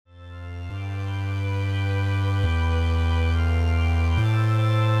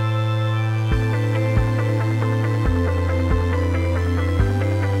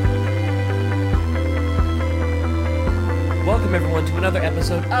another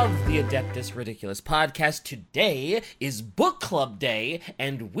episode of the Adeptus Ridiculous podcast. Today is book club day,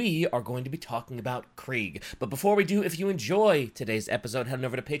 and we are going to be talking about Krieg. But before we do, if you enjoy today's episode, head on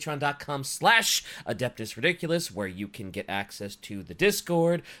over to patreon.com/Adeptus Ridiculous, where you can get access to the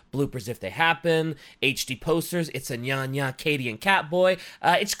Discord, bloopers if they happen, HD posters, it's a nya Katie and Catboy.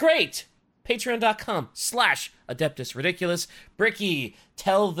 It's great! Patreon.com/Adeptus Ridiculous. Bricky,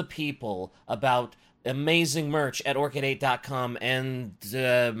 tell the people about amazing merch at orchid8.com, and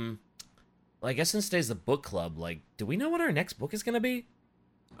I guess since today's the book club, do we know what our next book is going to be?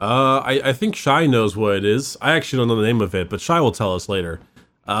 I think Shai knows what it is. I actually don't know the name of it, but Shai will tell us later.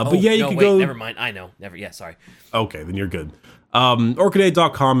 But yeah, you can go. Never mind. I know. Sorry. Okay, then you're good.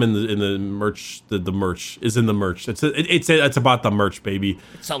 Orchid8.com in the merch. The merch is in the merch. It's about the merch, baby.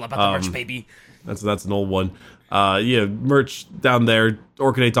 It's all about the merch, baby. That's an old one. Yeah, merch down there,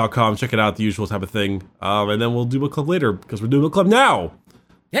 orchid8.com, check it out, the usual type of thing. And then we'll do book club later, because we're doing book club now.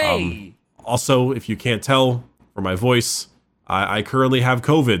 Hey! Also, if you can't tell from my voice, I currently have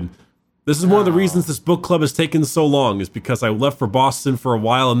COVID. This is one of the reasons this book club has taken so long, is because I left for Boston for a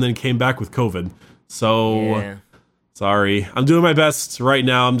while and then came back with COVID. So, Sorry. I'm doing my best right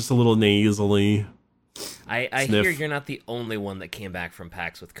now. I'm just a little nasally. I hear you're not the only one that came back from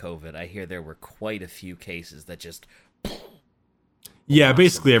PAX with COVID. I hear there were quite a few cases that just... Yeah,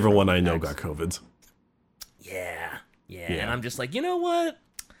 basically everyone I know got COVID. Yeah. And I'm just like, you know what?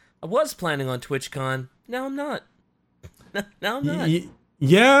 I was planning on TwitchCon. Now I'm not. Now I'm not.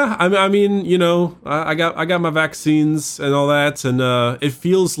 Yeah, I mean, you know, I got my vaccines and all that, and it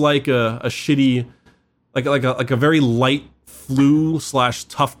feels like a shitty, like a very light flu /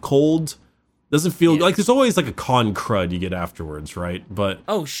 tough cold. Doesn't feel like there's always like a con crud you get afterwards, right? But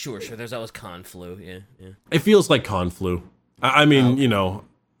sure. There's always con flu. Yeah. It feels like con flu. I mean, you know,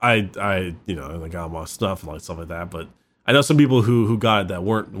 I got my stuff and stuff like that. But I know some people who got it that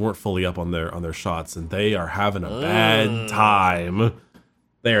weren't fully up on their shots, and they are having a bad time.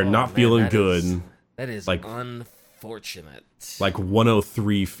 They are not feeling good. That is unfortunate. Like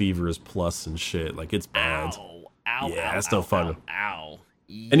 103 fevers plus and shit. Like it's bad. Ow! Yeah, it's no fun. Ow!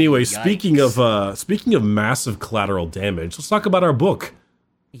 Anyway, Yikes. speaking of massive collateral damage, let's talk about our book.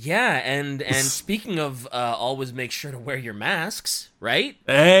 Yeah, and speaking of always make sure to wear your masks, right?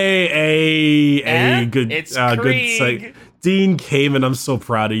 Hey, good. It's good Krieg. Dean Kamen, I'm so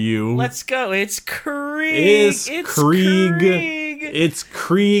proud of you. Let's go. It's Krieg. It's Krieg. It's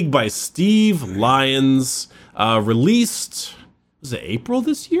Krieg by Steve Lyons. Released, was it April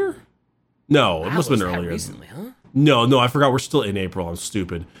this year? No, it must have been earlier. Recently, huh? No, I forgot we're still in April. I'm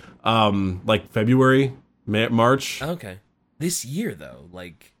stupid. Like February, March. Okay. This year, though,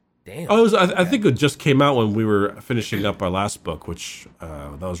 damn. Oh, I think it just came out when we were finishing up our last book, which,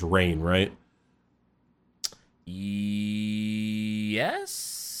 that was Rain, right? Yes?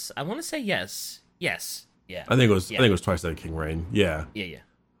 I want to say yes. Yes. Yeah. I think it was Twice Dead King Rain. Yeah. Yeah.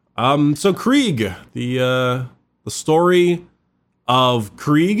 So Krieg, the story of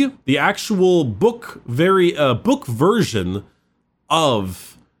Krieg, the actual book version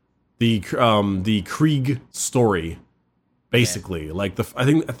of the Krieg story, basically. Yeah. I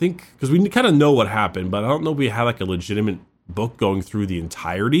think because we kind of know what happened, but I don't know if we had a legitimate book going through the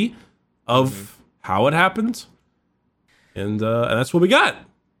entirety of how it happened, and that's what we got.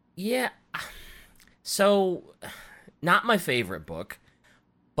 Yeah. So, not my favorite book,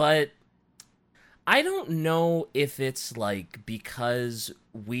 but I don't know if it's because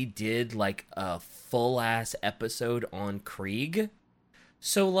we did a full ass episode on Krieg.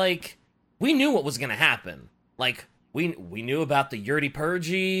 So we knew what was gonna happen. We knew about the Yurty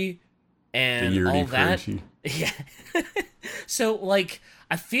Purgy and all that. Yeah. So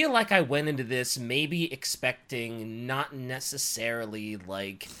I feel like I went into this maybe expecting not necessarily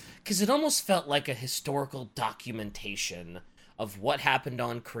because it almost felt like a historical documentation of what happened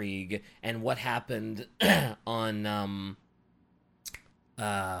on Krieg and what happened on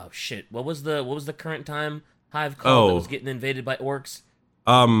what was the current time hive called that was getting invaded by orcs?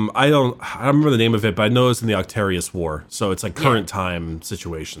 I don't remember the name of it, but I know it's in the Octarius War, so it's current time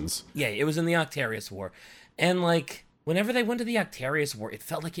situations. Yeah, it was in the Octarius War, and whenever they went to the Octarius War, it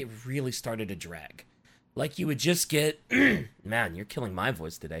felt like it really started to drag. You would just get man, you're killing my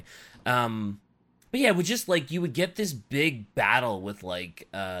voice today. But yeah, it would just you would get this big battle with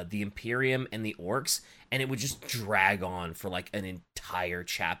the Imperium and the orcs, and it would just drag on for an entire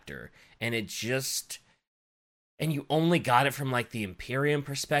chapter, and you only got it from the Imperium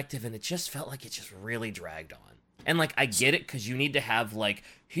perspective, and it just felt like it just really dragged on. And, like, I get it, because you need to have, like,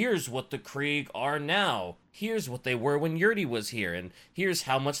 here's what the Krieg are now. Here's what they were when Yurdi was here. And here's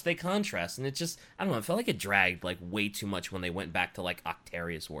how much they contrast. And it just, I don't know, it felt like it dragged, like, way too much when they went back to, like,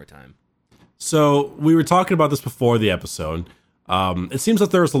 Octarius wartime. So, we were talking about this before the episode. It seems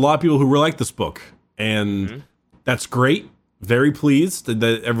that there's a lot of people who really like this book. And that's great. Very pleased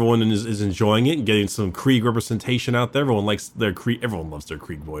that everyone is enjoying it and getting some Krieg representation out there. Everyone likes their Krieg. Everyone loves their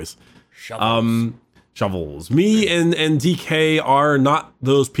Krieg boys. Shovels. Me and DK are not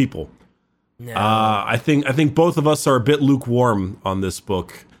those people. No. I think both of us are a bit lukewarm on this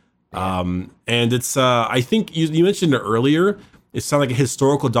book. Yeah. And it's I think you mentioned it earlier. It sounded like a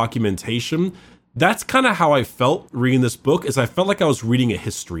historical documentation. That's kind of how I felt reading this book. Is I felt like I was reading a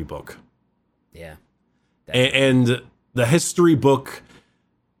history book. Yeah. And the history book,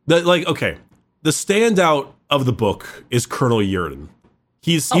 the standout of the book is Colonel Yurden.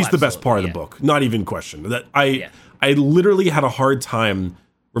 He's the best part of the book, not even question. That I literally had a hard time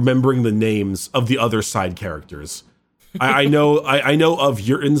remembering the names of the other side characters. I know of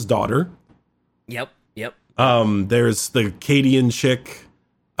Yurden's daughter. Yep. There's the Cadian chick,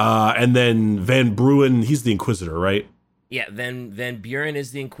 and then Van Bruin. He's the Inquisitor, right? Yeah. Van Buren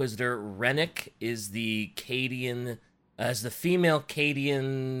is the Inquisitor. Rennick is the Cadian. As the female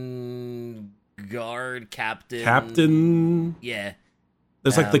Cadian guard captain. Yeah.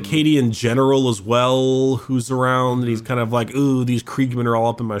 There's like the Cadian general as well, who's around, and he's kind of like, ooh, these Kriegmen are all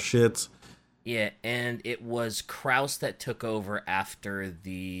up in my shit. Yeah, and it was Kraus that took over after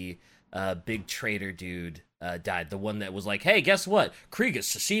the big traitor dude died. The one that was like, hey, guess what? Krieg is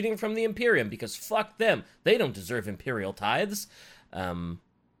seceding from the Imperium because fuck them. They don't deserve Imperial tithes.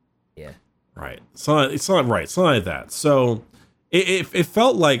 Yeah. Right. It's not right. It's not like that. So it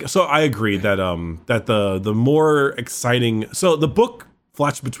felt like, so I agree that that the more exciting, so the book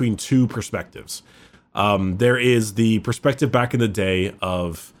flashed between two perspectives. There is the perspective back in the day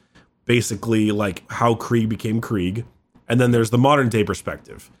of basically like how Krieg became Krieg, and then there's the modern day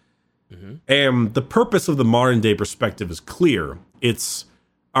perspective. And the purpose of the modern day perspective is clear. It's,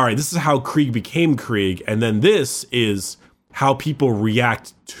 all right, this is how Krieg became Krieg, and then this is how people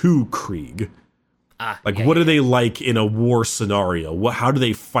react to Krieg. What are they like in a war scenario? How do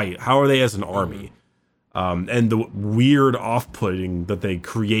they fight? How are they as an army? And the weird off-putting that they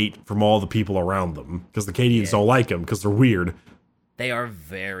create from all the people around them. Because the Cadians don't like them because they're weird. They are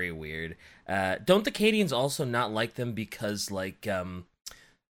very weird. Don't the Cadians also not like them because, like,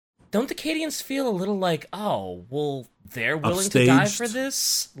 don't the Cadians feel a little like, oh, well, they're willing to die for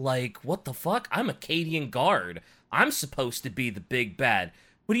this? Like, what the fuck? I'm a Cadian guard. I'm supposed to be the big bad.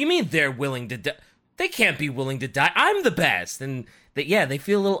 What do you mean they're willing to die? They can't be willing to die. I'm the best. And they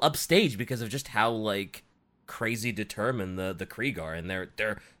feel a little upstaged because of just how, like, crazy determined the Krieg are. And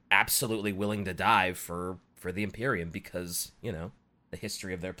they're absolutely willing to die for the Imperium because, you know, the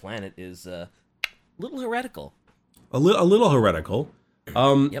history of their planet is a little heretical. A little heretical.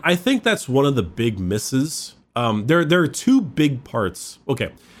 Yep. I think that's one of the big misses. There are two big parts.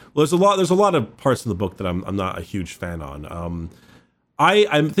 Okay, well, there's a lot of parts in the book that I'm not a huge fan on.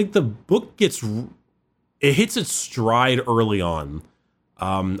 I think the book hits its stride early on.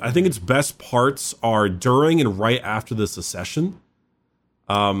 I think its best parts are during and right after the secession.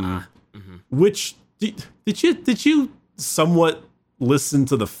 Which did you somewhat listen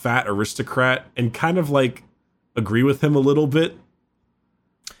to the fat aristocrat and kind of like agree with him a little bit?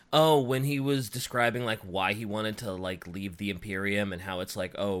 Oh, when he was describing, like, why he wanted to, like, leave the Imperium and how it's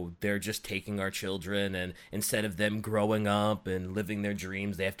like, oh, they're just taking our children, and instead of them growing up and living their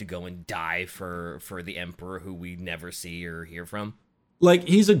dreams, they have to go and die for the Emperor who we never see or hear from. Like,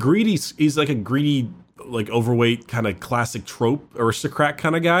 he's like a greedy, like, overweight kind of classic trope aristocrat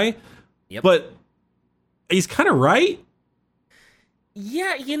kind of guy. Yep. But he's kind of right.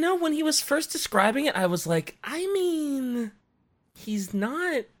 Yeah, you know, when he was first describing it, I was like, I mean, he's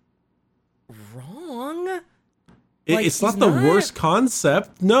not wrong. It's not the worst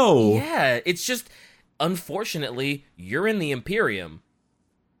concept. No. Yeah, it's just, unfortunately, you're in the Imperium.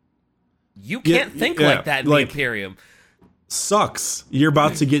 You can't think like that in the Imperium. Sucks. You're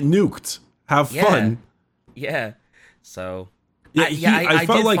about to get nuked. Have fun. Yeah. So, I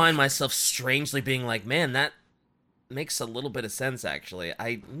did like, find myself strangely being like, man, that makes a little bit of sense, actually.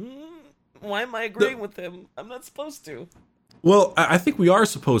 Why am I agreeing with him? I'm not supposed to. Well, I think we are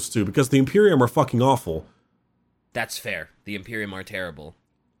supposed to, because the Imperium are fucking awful. That's fair. The Imperium are terrible.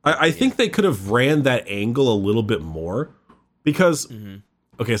 I think they could have ran that angle a little bit more, because,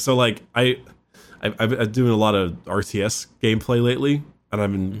 okay, so, like, I've been doing a lot of RTS gameplay lately, and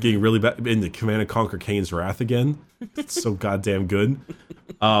I've been getting really back into Command & Conquer Kane's Wrath again. It's so goddamn good.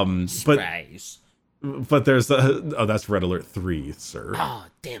 But But there's that's Red Alert 3, sir. Oh,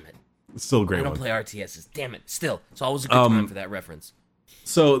 damn it. It's still a great I don't one. play RTSs. Damn it. Still. It's always a good time for that reference.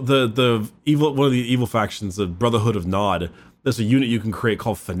 So the evil, one of the evil factions, the Brotherhood of Nod, there's a unit you can create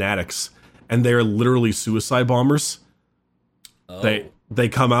called Fanatics, and they're literally suicide bombers. Oh. They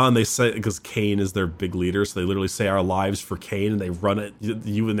come out and they say, because Kane is their big leader, so they literally say our lives for Kane, and they run it,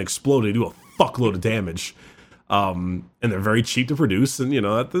 you and explode, they do a fuckload of damage. And they're very cheap to produce, and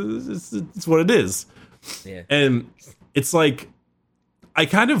it's what it is. Yeah. And it's like, I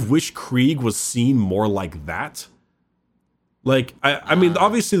kind of wish Krieg was seen more like that. Like, I mean,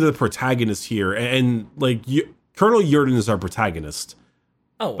 obviously the protagonist here, and like, Colonel Yurden is our protagonist.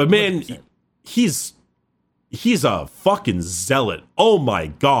 Oh, but man, 100%. he's a fucking zealot. Oh my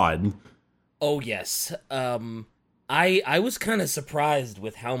god. Oh yes. I was kind of surprised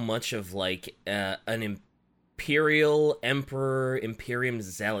with how much of like an Imperial Emperor Imperium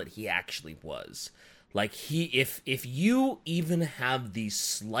zealot he actually was. Like if you even have the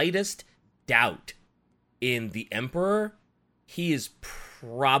slightest doubt in the Emperor, he is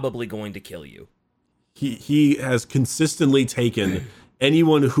probably going to kill you. He has consistently taken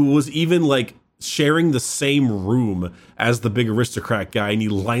anyone who was even like sharing the same room as the big aristocrat guy, and he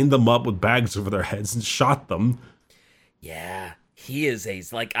lined them up with bags over their heads and shot them. Yeah, he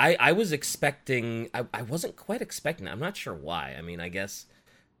is like I was expecting. I wasn't quite expecting. I'm not sure why. I mean, I guess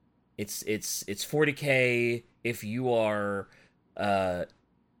it's 40K if you are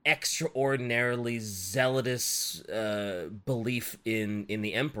extraordinarily zealotous belief in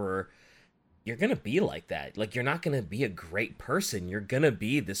the Emperor. You're gonna be like that. Like, you're not gonna be a great person. You're gonna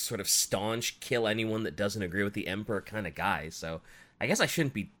be this sort of staunch, kill anyone that doesn't agree with the Emperor kind of guy. So I guess I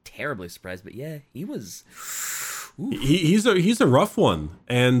shouldn't be terribly surprised. But yeah, he was. He's a rough one,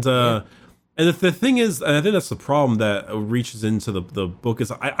 and and the thing is, and I think that's the problem that reaches into the book,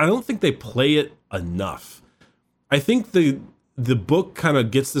 is I don't think they play it enough. I think the book kind of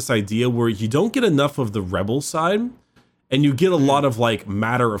gets this idea where you don't get enough of the rebel side. And you get a lot of like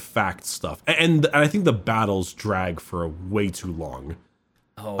matter-of-fact stuff, and I think the battles drag for way too long.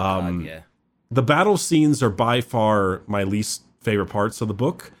 Oh God, yeah. The battle scenes are by far my least favorite parts of the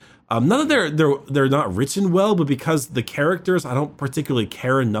book. Not that they're not written well, but because the characters I don't particularly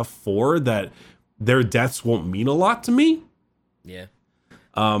care enough for, that their deaths won't mean a lot to me. Yeah.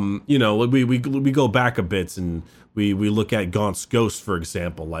 You know, we go back a bit and we look at Gaunt's Ghost, for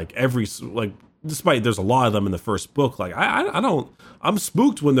example. Like despite there's a lot of them in the first book, like I'm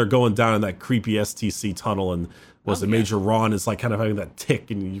spooked when they're going down in that creepy STC tunnel, and Major Ron is like kind of having that tick,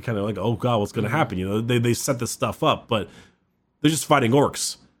 and you kind of like, oh god, what's going to happen? You know, they set this stuff up, but they're just fighting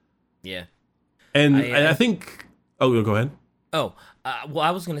orcs. Yeah, and I think. Oh, go ahead. Oh, well, I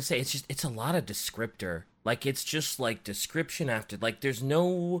was gonna say it's a lot of descriptor. Like, it's just like description after, like, there's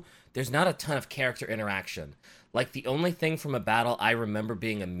not a ton of character interaction. Like, the only thing from a battle I remember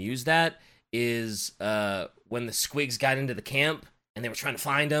being amused at is when the Squigs got into the camp and they were trying to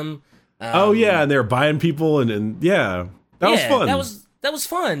find him. Oh yeah, and they were buying people, and yeah, that was fun. That was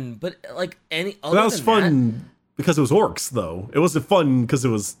fun, but like any other that was than fun because it was orcs, though. It wasn't fun because it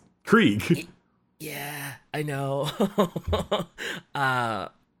was Krieg. Yeah, I know.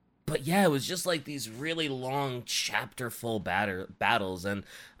 But yeah, it was just like these really long chapter-full battles, and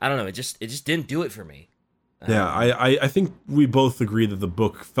I don't know, it just didn't do it for me. Yeah, I think we both agree that the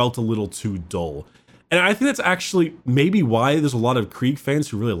book felt a little too dull. And I think that's actually maybe why there's a lot of Krieg fans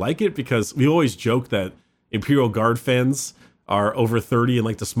who really like it, because we always joke that Imperial Guard fans are over 30 and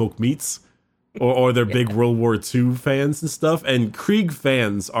like to smoke meats, or they're big World War II fans and stuff. And Krieg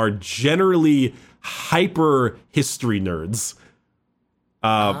fans are generally hyper history nerds.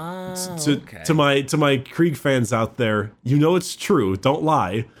 To my Krieg fans out there, you know it's true. Don't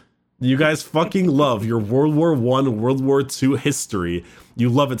lie. You guys fucking love your World War I, World War II history. You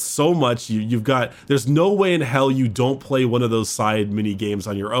love it so much. There's no way in hell you don't play one of those side mini games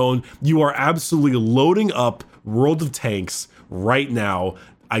on your own. You are absolutely loading up World of Tanks right now.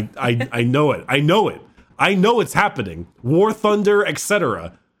 I know it. I know it. I know it's happening. War Thunder,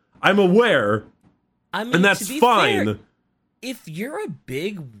 etc. I'm aware. And that's fine. Fair, if you're a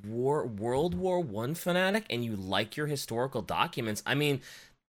big World War I fanatic and you like your historical documents, I mean,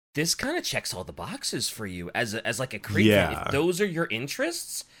 this kind of checks all the boxes for you as like a Krieg fan. If those are your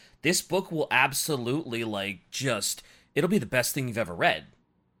interests, this book will absolutely it'll be the best thing you've ever read.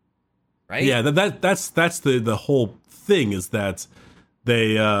 Right? Yeah, that's the whole thing, is that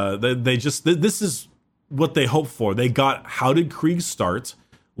they just this is what they hope for. They got how did Krieg start?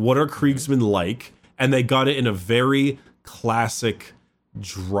 What are Kriegsmen like? And they got it in a very classic,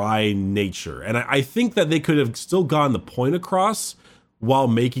 dry nature. And I think that they could have still gotten the point across while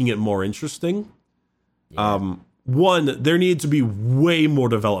making it more interesting. Yeah. One, there needed to be way more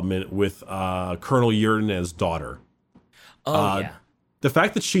development with Colonel Yurden's daughter. Oh yeah. The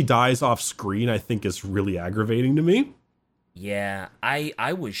fact that she dies off screen, I think, is really aggravating to me. Yeah,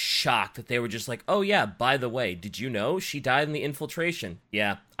 I was shocked that they were just like, oh yeah, by the way, did you know she died in the infiltration?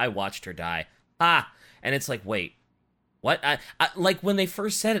 Yeah, I watched her die. Ah, and it's like, wait, what? Like when they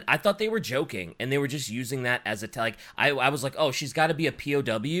first said it, I thought they were joking, and they were just using that as like, I was like, oh, she's got to be a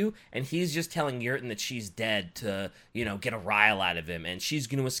POW, and he's just telling Yurten that she's dead to, get a rile out of him, and she's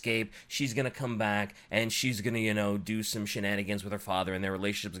gonna escape, she's gonna come back, and she's gonna, do some shenanigans with her father, and their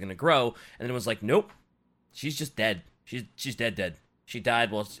relationship's gonna grow, and then it was like, nope, she's just dead. She's dead. She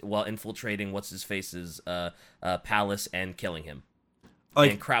died while infiltrating what's his face's palace and killing him.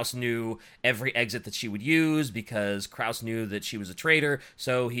 And Kraus knew every exit that she would use because Kraus knew that she was a traitor,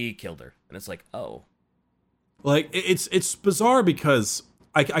 so he killed her. And it's like, oh, like it's bizarre because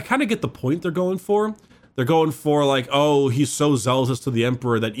I kind of get the point they're going for. They're going for like, oh, he's so zealous to the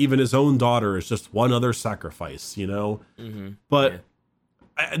Emperor that even his own daughter is just one other sacrifice, Mm-hmm. But. Yeah.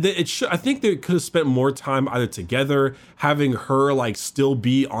 I think they could have spent more time either together, having her like still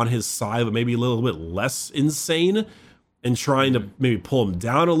be on his side, but maybe a little bit less insane, and trying to maybe pull him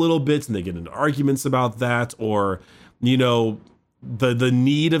down a little bit, and they get into arguments about that, or the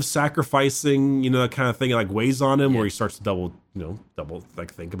need of sacrificing, that kind of thing, like weighs on him, where he starts to double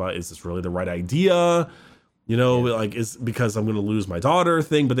like think about, is this really the right idea? Like, is because I'm going to lose my daughter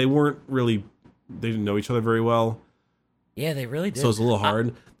thing, but they didn't know each other very well. Yeah, they really did. So it's a little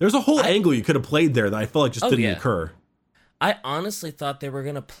hard. There's a whole angle you could have played there that I felt like just didn't occur. I honestly thought they were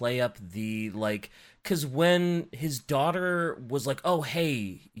going to play up the, because when his daughter was like, oh,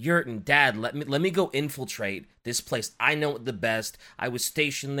 hey, Yurten, Dad, let me go infiltrate this place. I know it the best. I was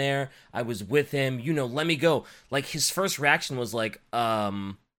stationed there. I was with him. Let me go. Like, his first reaction was like,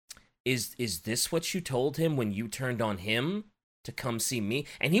 is this what you told him when you turned on him to come see me?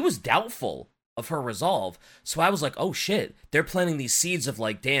 And he was doubtful of her resolve. So I was like, oh shit, they're planting these seeds of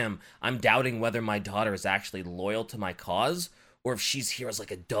like, damn, I'm doubting whether my daughter is actually loyal to my cause, or if she's here as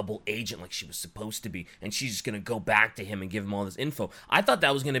like a double agent like she was supposed to be, and she's just gonna go back to him and give him all this info. I thought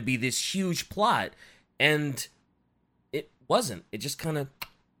that was gonna be this huge plot, and it wasn't. It just kind of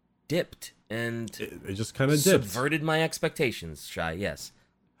dipped, and it just kind of dipped. Subverted my expectations, Shy, yes.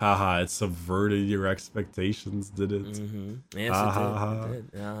 Haha, it subverted your expectations, did it? Mm-hmm. Yes,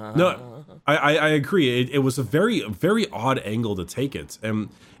 it did. No, I agree. It was a very, very odd angle to take it. And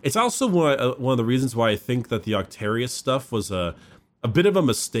it's also one of the reasons why I think that the Octarius stuff was a bit of a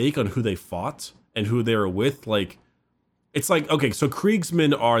mistake on who they fought and who they were with. Like, it's like, okay, so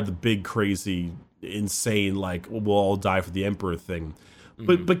Kriegsmen are the big, crazy, insane, like, we'll all die for the Emperor thing.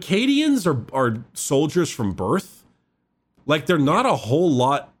 But Cadians are soldiers from birth. Like, they're not a whole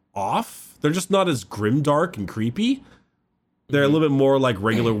lot off. They're just not as grimdark and creepy. They're a little bit more like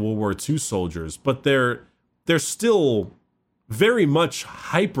regular World War II soldiers, but they're still very much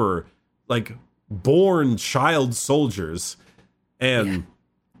hyper, like, born child soldiers. And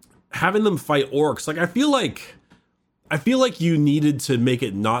having them fight orcs, like, I feel like you needed to make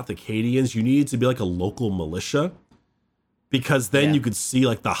it not the Cadians. You needed to be like a local militia, because then you could see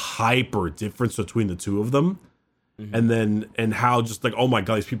like the hyper difference between the two of them. And how just like, oh my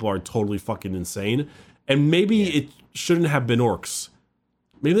god, these people are totally fucking insane. And maybe it shouldn't have been orcs.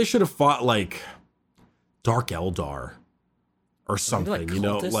 Maybe they should have fought like Dark Eldar or something, maybe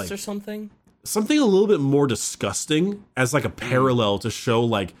like or something a little bit more disgusting as like a parallel to show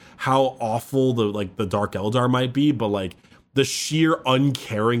like how awful the Dark Eldar might be, but like the sheer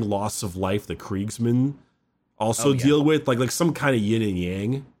uncaring loss of life the Kriegsmen also deal with, like some kind of yin and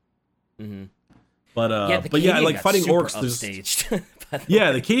yang. But like fighting orcs, upstaged.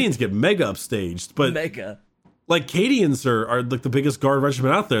 The Cadians get mega upstaged, but like Cadians are like the biggest guard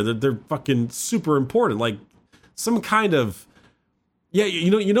regiment out there. They're fucking super important. Like some kind of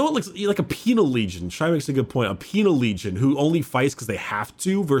you know what, like a penal legion. Shai makes a good point. A penal legion who only fights because they have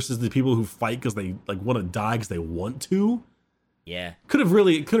to, versus the people who fight because they like want to die because they want to. Yeah, could have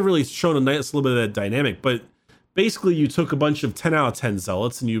really shown a nice little bit of that dynamic, but. Basically, you took a bunch of 10 out of 10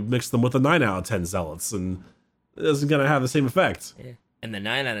 zealots and you mixed them with a 9 out of 10 zealots, and it isn't going to have the same effect. Yeah. And the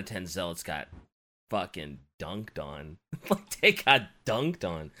 9 out of 10 zealots got fucking dunked on. Like, they got dunked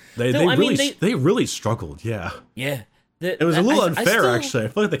on. They really struggled, yeah. Yeah. It was a little unfair, actually. I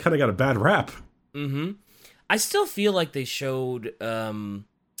feel like they kind of got a bad rap. Mm-hmm. I still feel like they showed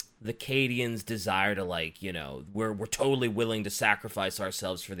the Cadians' desire to, like, we're totally willing to sacrifice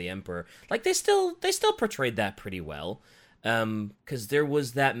ourselves for the Emperor. Like, they still portrayed that pretty well. Because there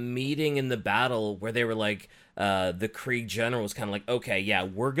was that meeting in the battle where they were like, the Krieg general was kind of like, okay, yeah,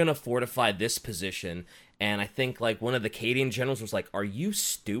 we're gonna fortify this position. And I think, like, one of the Cadian generals was like, are you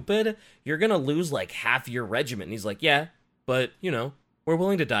stupid? You're gonna lose, like, half your regiment. And he's like, yeah, but, you know, we're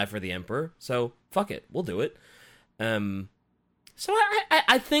willing to die for the Emperor, so fuck it, we'll do it. So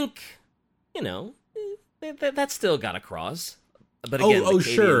I think, you know, that still got across. But again,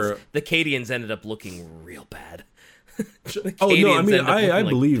 sure. The Cadians ended up looking real bad. I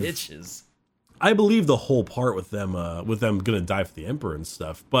believe bitches. I believe the whole part with them gonna die for the Emperor and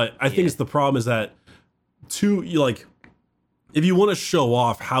stuff. But I think it's the problem is that if you want to show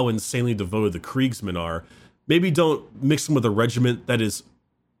off how insanely devoted the Kriegsmen are, maybe don't mix them with a regiment that is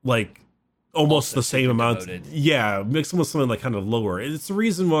like almost also the same amount. Devoted. Yeah, mix them with something like kind of lower. It's the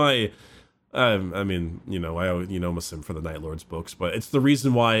reason why. I mean, you know, I'm a sim for the Night Lords books, but it's the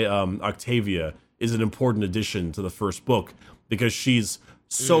reason why Octavia is an important addition to the first book, because she's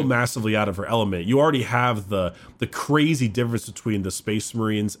so massively out of her element. You already have the crazy difference between the Space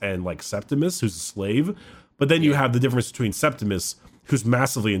Marines and like Septimus, who's a slave, but then you have the difference between Septimus, who's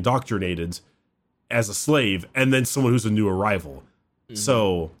massively indoctrinated as a slave, and then someone who's a new arrival.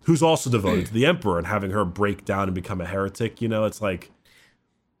 So who's also devoted to the Emperor, and having her break down and become a heretic. You know, it's like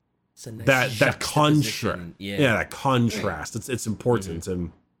it's a nice that contrast. Yeah, that contrast. It's important,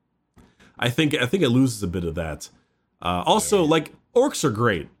 and I think it loses a bit of that. Also, like, orcs are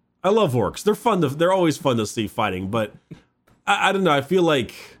great. I love orcs. They're always fun to see fighting, but I don't know. I feel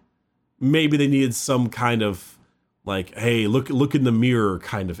like maybe they needed some kind of like, hey, look in the mirror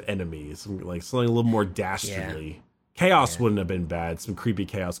kind of enemy. Something a little more dastardly. Yeah. Chaos wouldn't have been bad. Some creepy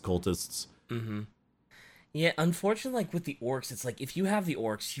chaos cultists. Mm-hmm. Yeah, unfortunately, like with the orcs, it's like if you have the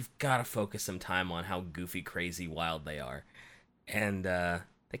orcs, you've got to focus some time on how goofy, crazy, wild they are, and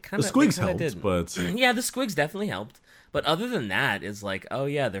they kind of the squigs helped, but yeah, the squigs definitely helped. But other than that, it's like, oh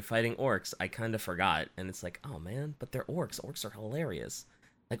yeah, they're fighting orcs. I kind of forgot, and it's like, oh man, but they're orcs. Orcs are hilarious.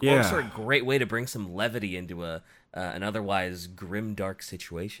 Like orcs are a great way to bring some levity into an otherwise grim, dark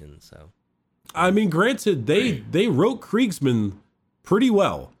situation. So, I mean, granted, they wrote Kriegsmen pretty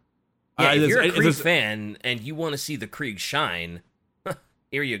well. Yeah, if you're a Krieg fan and you want to see the Krieg shine,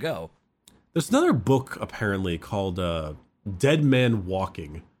 here you go. There's another book apparently called Dead Man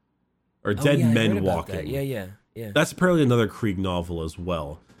Walking, or Dead Men Walking. That. Yeah. That's apparently another Krieg novel as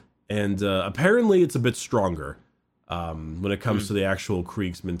well, and apparently it's a bit stronger when it comes to the actual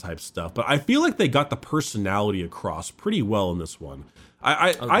Kriegsman type stuff. But I feel like they got the personality across pretty well in this one.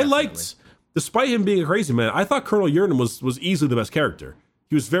 I liked, despite him being a crazy man, I thought Colonel Yurden was easily the best character.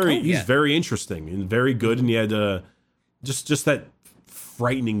 He was he's very interesting and very good, and he had just that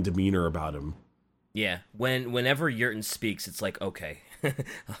frightening demeanor about him. Yeah, whenever Yurten speaks, it's like, okay,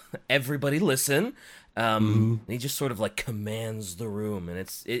 everybody listen. And he just sort of like commands the room, and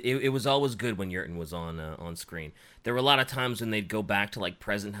it was always good when Yurten was on screen. There were a lot of times when they'd go back to like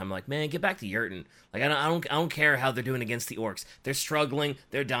present time, like, man, get back to Yurten. Like I don't care how they're doing against the orcs. They're struggling,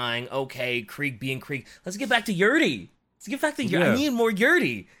 they're dying. Okay, Krieg being Krieg. Let's get back to Yurty. Let's get back to Yurty. I need more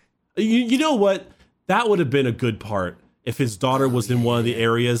Yurty. You know what? That would have been a good part if his daughter was in one of the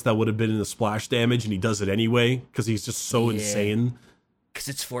areas that would have been in the splash damage, and he does it anyway because he's just so insane. Because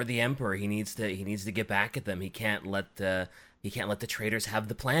it's for the Emperor. He needs to get back at them. He can't let the traitors have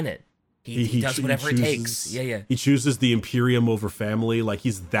the planet. He does whatever it takes. Yeah. He chooses the Imperium over family. Like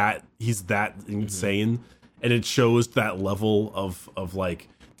he's that insane, and it shows that level of like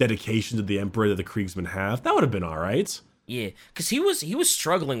dedication to the Emperor that the Kriegsmen have. That would have been all right. Yeah, because he was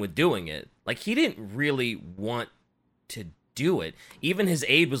struggling with doing it. Like he didn't really want to do it. Even his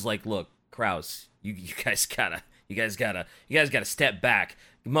aide was like, "Look, Kraus, you guys gotta step back.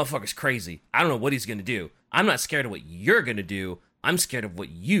 You motherfucker's crazy. I don't know what he's gonna do. I'm not scared of what you're gonna do. I'm scared of what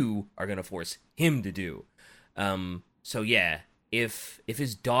you are gonna force him to do." So yeah, if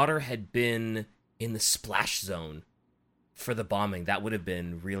his daughter had been in the splash zone for the bombing, that would have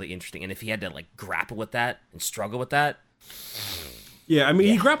been really interesting. And if he had to like grapple with that and struggle with that. Yeah, I mean,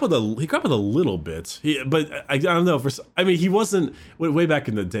 he grappled a little bit, but I don't know. He wasn't way back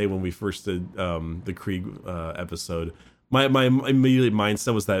in the day when we first did the Krieg episode. My immediate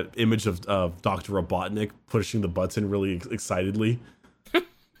mindset was that image of Dr. Robotnik pushing the button really excitedly.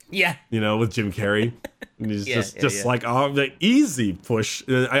 Yeah, with Jim Carrey, and he's just like, oh, like, easy push.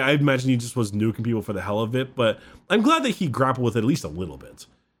 I imagine he just was nuking people for the hell of it, but I'm glad that he grappled with it at least a little bit.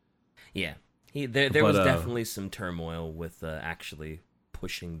 Yeah. There was definitely some turmoil with actually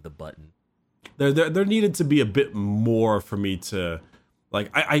pushing the button. There needed to be a bit more for me to like.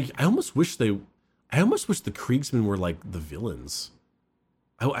 I almost wish the Kriegsmen were like the villains.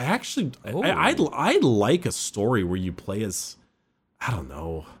 I actually, Ooh. I'd like a story where you play as, I don't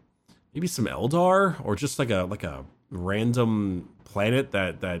know, maybe some Eldar or just like a random planet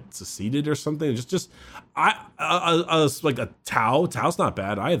that seceded or something. Like a Tau. Tau's not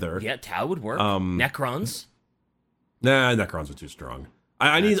bad either. Yeah, Tau would work. Necrons. Nah, Necrons are too strong.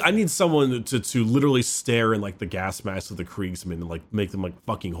 I need someone to literally stare in like the gas mask of the Kriegsmen and like make them like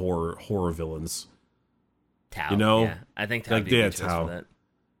fucking horror villains. Tau. You know, yeah, I think Tau like would be a good Tau. choice for that.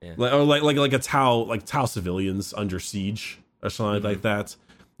 Yeah. Like a Tau civilians under siege or something like that.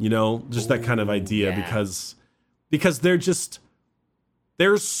 You know, just that kind of idea yeah. because they're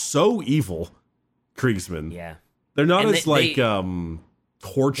so evil, Kriegsmen. Yeah. They're not And as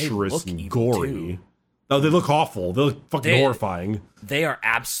torturous and gory. Too. No, they look awful. They look fucking horrifying. They are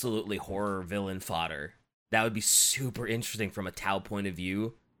absolutely horror villain fodder. That would be super interesting from a Tau point of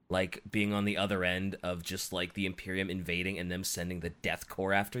view. Like, being on the other end of just, like, the Imperium invading and them sending the Death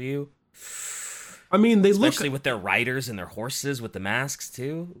Corps after you. I mean, Especially with their riders and their horses with the masks,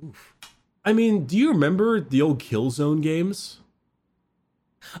 too. Oof. I mean, do you remember the old Killzone games?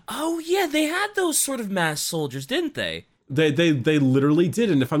 Oh, yeah, they had those sort of masked soldiers, didn't they? They literally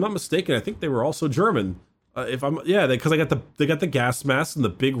did, and if I'm not mistaken, I think they were also German. Because they got the gas masks and the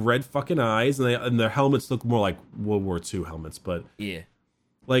big red fucking eyes, and their helmets look more like World War II helmets, but... Yeah.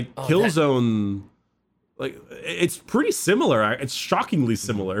 Like, Killzone, like, it's pretty similar. It's shockingly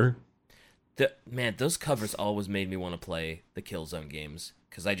similar. Those covers always made me want to play the Killzone games,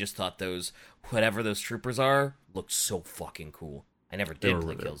 because I just thought whatever those troopers are, looked so fucking cool. I never did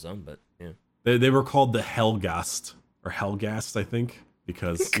play Killzone, but, yeah. They were called the Helgast, or Helgast, I think,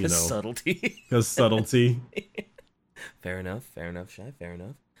 because, you know... subtlety. Because subtlety. Fair enough, Shy, fair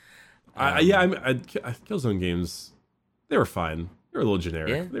enough. Killzone games, they were fine. They were a little generic.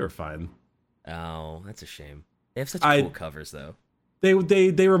 Yeah? They were fine. Oh, that's a shame. They have such cool covers, though.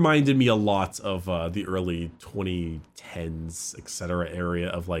 They reminded me a lot of the early 2010s, etc. area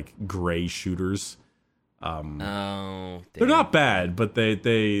of like gray shooters. They're not bad, but they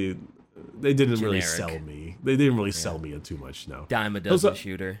didn't really sell me. They didn't really sell me too much. No, dime a dozen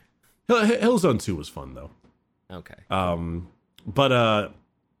shooter. Hillzone 2 was fun though. Okay.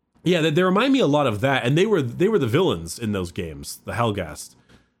 Yeah, they remind me a lot of that, and they were the villains in those games, the Helgast,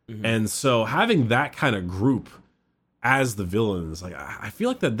 and so having that kind of group as the villains, like I feel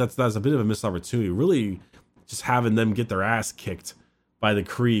like that's a bit of a missed opportunity. Really, just having them get their ass kicked by the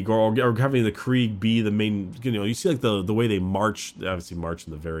Krieg, or having the Krieg be the main. You know, you see like the way they march. They obviously march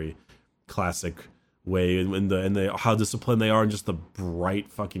in the very classic way, and the how disciplined they are, and just the bright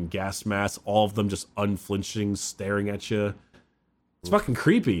fucking gas masks. All of them just unflinching, staring at you. It's fucking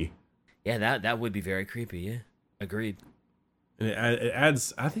creepy. Yeah, that would be very creepy. Yeah, agreed. And it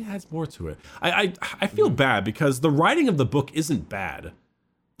adds. I think it adds more to it. I feel bad because the writing of the book isn't bad.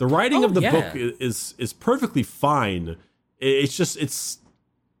 The writing of the book is perfectly fine. It's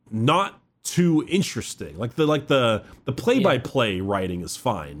not too interesting. Like the play-by-play writing is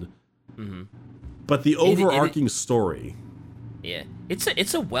fine, but the overarching story. Yeah,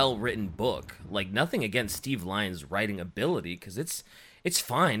 it's a well-written book. Like, nothing against Steve Lyon's writing ability, because it's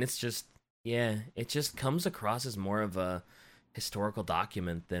fine. It's just, it just comes across as more of a historical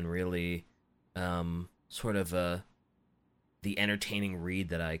document than really sort of the entertaining read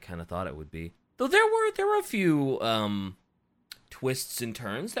that I kind of thought it would be. Though there were a few twists and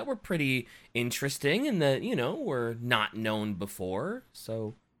turns that were pretty interesting and that, were not known before.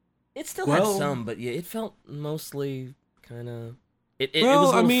 So it still had some, but yeah, it felt mostly kind of it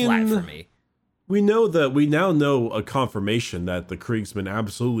was a little flat for me. We now know a confirmation that the Kriegsmen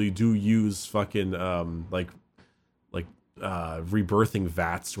absolutely do use fucking rebirthing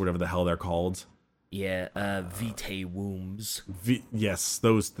vats or whatever the hell they're called. Yeah, vitae wombs. Yes,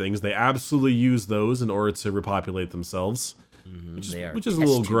 those things. They absolutely use those in order to repopulate themselves, which is a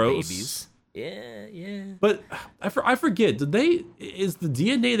little gross. Babies. Yeah. But I forget. Is the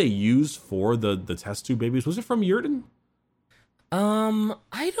DNA they used for the test tube babies, was it from Yurden?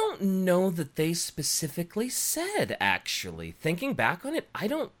 I don't know that they specifically said, actually. Thinking back on it,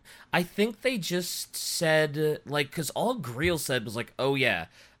 I think they just said, like, because all Greel said was like, oh yeah,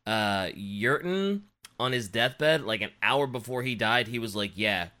 Yurten on his deathbed, like an hour before he died, he was like,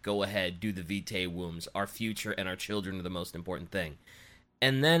 yeah, go ahead, do the vitae wombs. Our future and our children are the most important thing.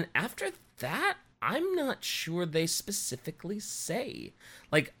 And then after that, I'm not sure they specifically say.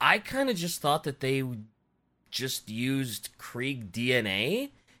 Like, I kind of just thought that they just used Krieg DNA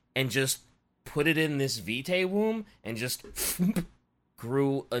and just put it in this vitae womb and just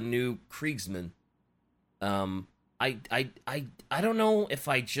grew a new Kriegsman. I don't know if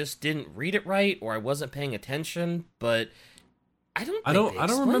I just didn't read it right or I wasn't paying attention, but I don't. I Think don't. they I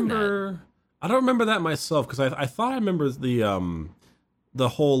don't explain remember. I don't remember that myself because I thought I remember the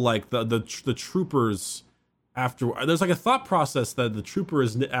whole like the troopers after. There's like a thought process that the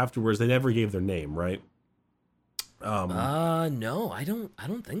troopers afterwards they never gave their name, right? No, I don't. I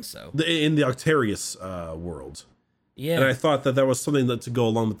don't think so. In the Octarius world. Yeah. And I thought that was something that to go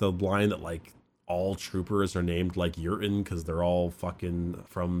along with the line that like all troopers are named like Yurtin because they're all fucking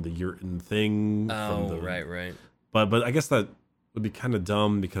from the Yurtin thing. Oh, right. But I guess that would be kind of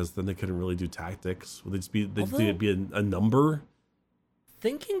dumb because then they couldn't really do tactics. Would they just be a number?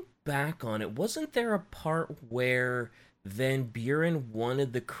 Thinking back on it, wasn't there a part where Van Buren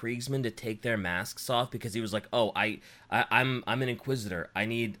wanted the Kriegsmen to take their masks off because he was like, "Oh, I'm an Inquisitor. I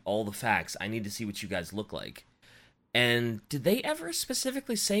need all the facts. I need to see what you guys look like." And did they ever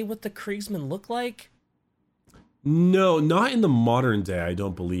specifically say what the Kriegsmen look like? No, not in the modern day, I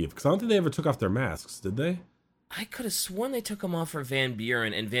don't believe. Because I don't think they ever took off their masks, did they? I could have sworn they took them off for Van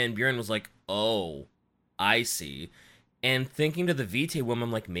Buren, and Van Buren was like, "Oh, I see." And thinking to the Vitae woman,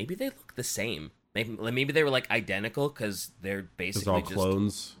 I'm like, maybe they look the same. Maybe they were like identical because they're basically all just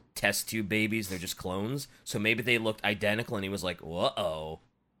clones. Test tube babies. They're just clones. So maybe they looked identical, and he was like, "Whoa,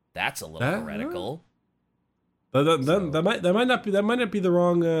 that's a little heretical." That might not be the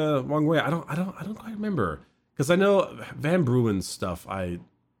wrong way. I don't quite remember because I know Van Bruin's stuff.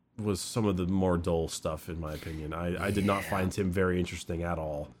 Was some of the more dull stuff in my opinion. I did not find him very interesting at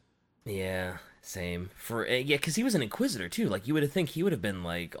all. Yeah, same. Because he was an Inquisitor too. Like you would have think he would have been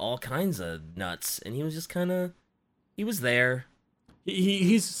like all kinds of nuts, and he was just he was there.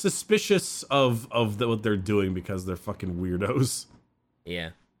 He's suspicious of what they're doing because they're fucking weirdos. Yeah.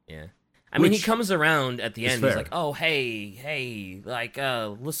 I mean, he comes around at the end. He's like, "Oh, hey, like,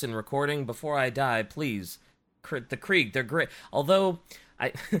 listen, recording before I die, please. The Krieg, they're great." Although,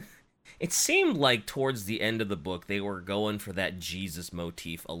 it seemed like towards the end of the book, they were going for that Jesus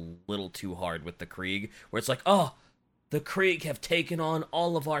motif a little too hard with the Krieg, where it's like, "Oh, the Krieg have taken on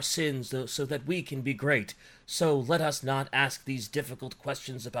all of our sins so that we can be great. So let us not ask these difficult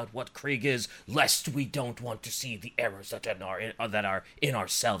questions about what Krieg is, lest we don't want to see the errors that are in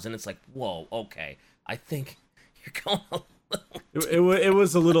ourselves." And it's like, whoa, okay. I think you're going a little... It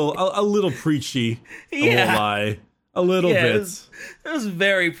was a little preachy. I won't lie. A little bit. It was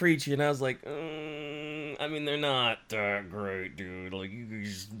very preachy, and I was like, I mean, they're not that great, dude. Like, you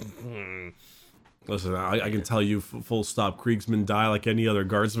just... Listen, I can tell you, full stop, Kriegsmen die like any other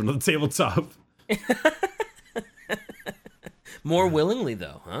guardsman on the tabletop. More willingly,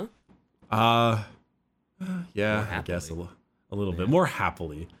 though, huh? Yeah, I guess a little bit. More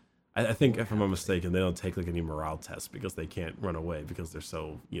happily. I think, if I'm not mistaken, they don't take like any morale tests because they can't run away because they're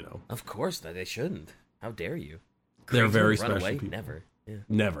so, Of course, they shouldn't. How dare you? They're very run special away? people. Never. Yeah.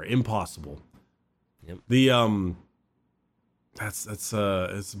 Never. Impossible. Yep. The, it's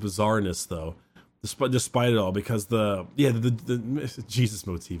bizarreness, though. Despite it all, because the Jesus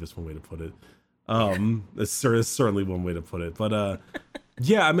motif is one way to put it. It's certainly one way to put it. But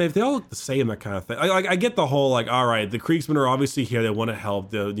yeah, I mean, if they all look the same, that kind of thing. I get the whole like, all right, the Kriegsmen are obviously here; they want to help,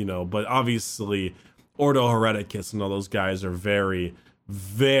 but obviously, Ordo Hereticus and all those guys are very,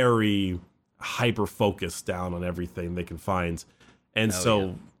 very hyper focused down on everything they can find, and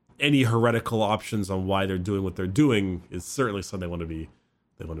any heretical options on why they're doing what they're doing is certainly something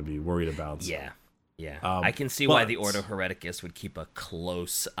they want to be worried about. Yeah. Yeah, I can see why the Ordo Hereticus would keep a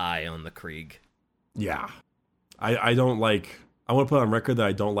close eye on the Krieg. Yeah. I don't like... I want to put on record that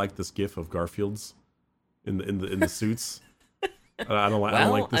I don't like this gif of Garfield's in the suits. I don't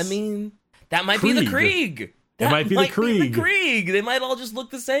like this. I mean, that might be the Krieg. It might be the Krieg. They might all just look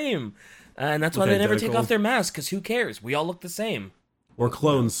the same. And that's why they never take off their masks, because who cares? We all look the same. We're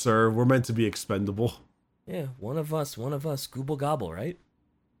clones, sir. We're meant to be expendable. Yeah, one of us. Gooble gobble, right?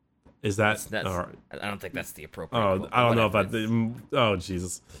 Is that... That's, I don't think that's the appropriate... I don't know if that... Oh,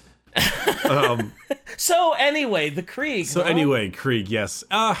 Jesus. So anyway, the Krieg. Krieg, yes.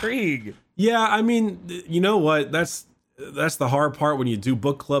 Krieg. Yeah, I mean, you know what? That's the hard part when you do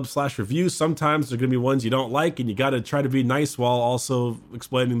book club / reviews. Sometimes there's going to be ones you don't like, and you got to try to be nice while also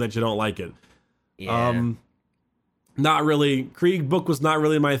explaining that you don't like it. Yeah. Not really. Krieg book was not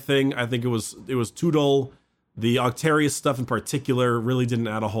really my thing. I think it was too dull. The Octarius stuff in particular really didn't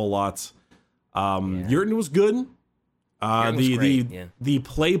add a whole lot. Yurtin was good. The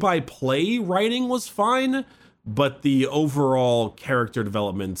play-by-play writing was fine, but the overall character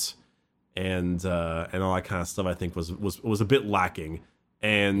development and all that kind of stuff I think was a bit lacking.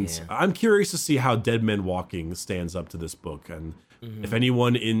 And I'm curious to see how Dead Men Walking stands up to this book. And if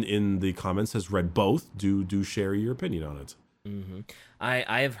anyone in the comments has read both, do share your opinion on it.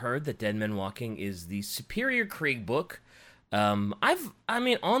 I have heard that Dead Men Walking is the superior Krieg book.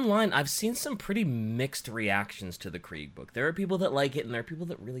 Online, I've seen some pretty mixed reactions to the Krieg book. There are people that like it, and there are people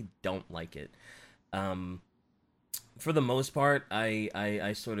that really don't like it. For the most part,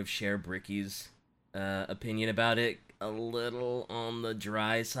 I sort of share Bricky's opinion about it, a little on the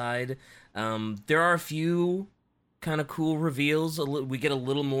dry side. There are a few kind of cool reveals. We get a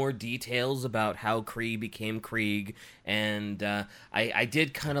little more details about how Kree became Krieg, and I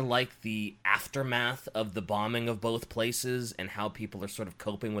did kind of like the aftermath of the bombing of both places and how people are sort of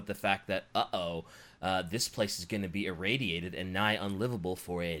coping with the fact that, this place is going to be irradiated and nigh unlivable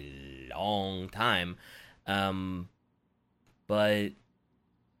for a long time. But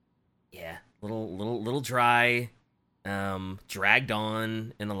yeah, little dry, dragged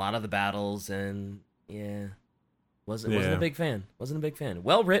on in a lot of the battles, and yeah. Wasn't a big fan.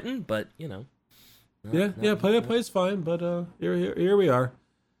 Well written, but Play's fine, but here we are.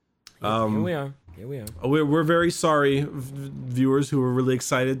 Here we are. We're very sorry, viewers who were really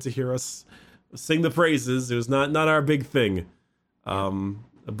excited to hear us sing the praises. It was not our big thing,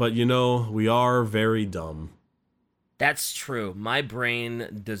 but we are very dumb. That's true. My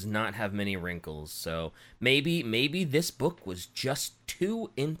brain does not have many wrinkles, so maybe this book was just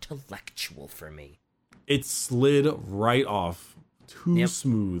too intellectual for me. It slid right off. Too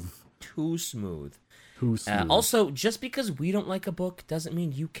smooth. Also, just because we don't like a book doesn't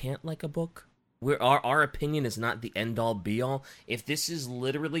mean you can't like a book. Our opinion is not the end-all, be-all. If this is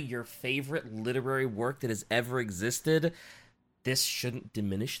literally your favorite literary work that has ever existed, this shouldn't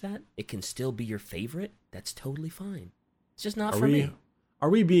diminish that. It can still be your favorite. That's totally fine. It's just not for me. Are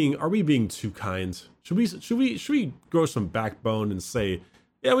we being too kind? Should we grow some backbone and say,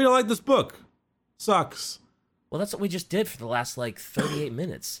 yeah, we don't like this book. Sucks. Well, that's what we just did for the last 38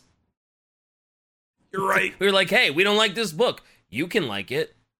 minutes. You're right. We were like, hey, we don't like this book. You can like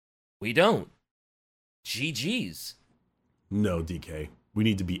it. We don't. GG's. No, DK. We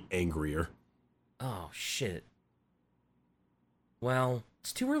need to be angrier. Oh, shit. Well,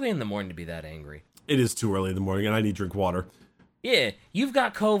 it's too early in the morning to be that angry. It is too early in the morning, and I need to drink water. Yeah, you've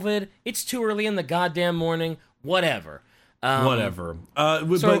got COVID. It's too early in the goddamn morning. Whatever. Whatever.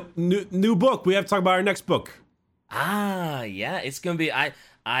 But new book. We have to talk about our next book. Yeah, it's gonna be. I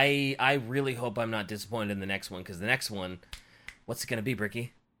really hope I'm not disappointed in the next one, because the next one, what's it gonna be,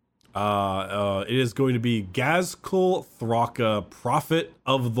 Bricky? It is going to be Gazkul Thraka, Prophet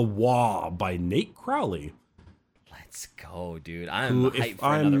of the Wa by Nate Crowley. Let's go, dude. I'm hyped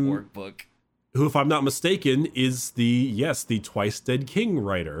for another workbook. Who, if I'm not mistaken, is the Twice Dead King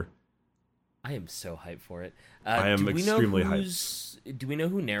writer. I am so hyped for it. I am extremely hyped. Do we know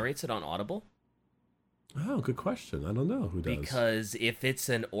who narrates it on Audible? Oh, good question. I don't know who does. Because if it's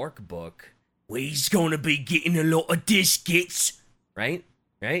an orc book, we's gonna be getting a lot of discs, right?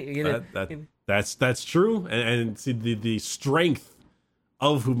 Right? That's true. And see the strength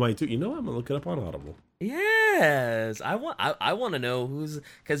of who might do. I'm gonna look it up on Audible. Yes, I want to know who's,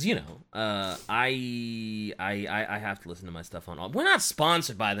 because I have to listen to my stuff on Audible. We're not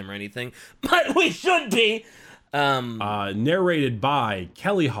sponsored by them or anything, but we should be. Narrated by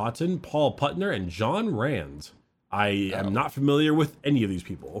Kelly Houghton, Paul Putner, and John Rand. I am not familiar with any of these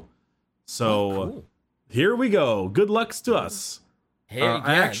people, so cool. Here we go. Good lucks to us. Good luck.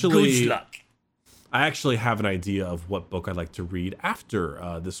 I actually have an idea of what book I'd like to read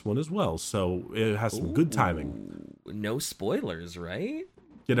after this one as well, so it has some good timing. No spoilers, right?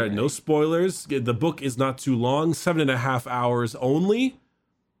 No spoilers. The book is not too long, 7.5 hours only.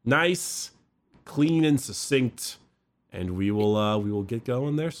 Nice, clean, and succinct, and we will get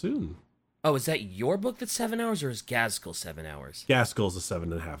going there soon. Oh, is that your book that's 7 hours, or is Gazkul 7 hours? Gazkul's is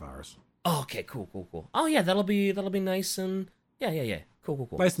 7.5 hours. Oh, okay, cool. Oh yeah, that'll be nice and yeah. Cool.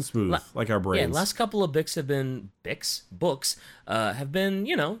 Nice and smooth, like our brains. Yeah, last couple of books have been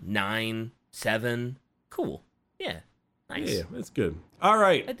 9, 7. Cool. Yeah, nice. Yeah, it's good. All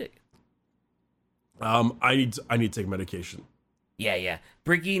right. I dig. I need to take medication. Yeah.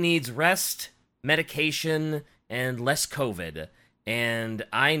 Bricky needs rest, medication, and less COVID, and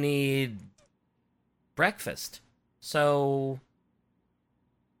I need breakfast. So,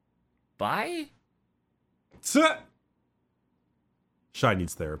 bye. Shy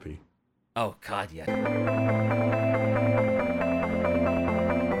needs therapy. Oh, God, yeah.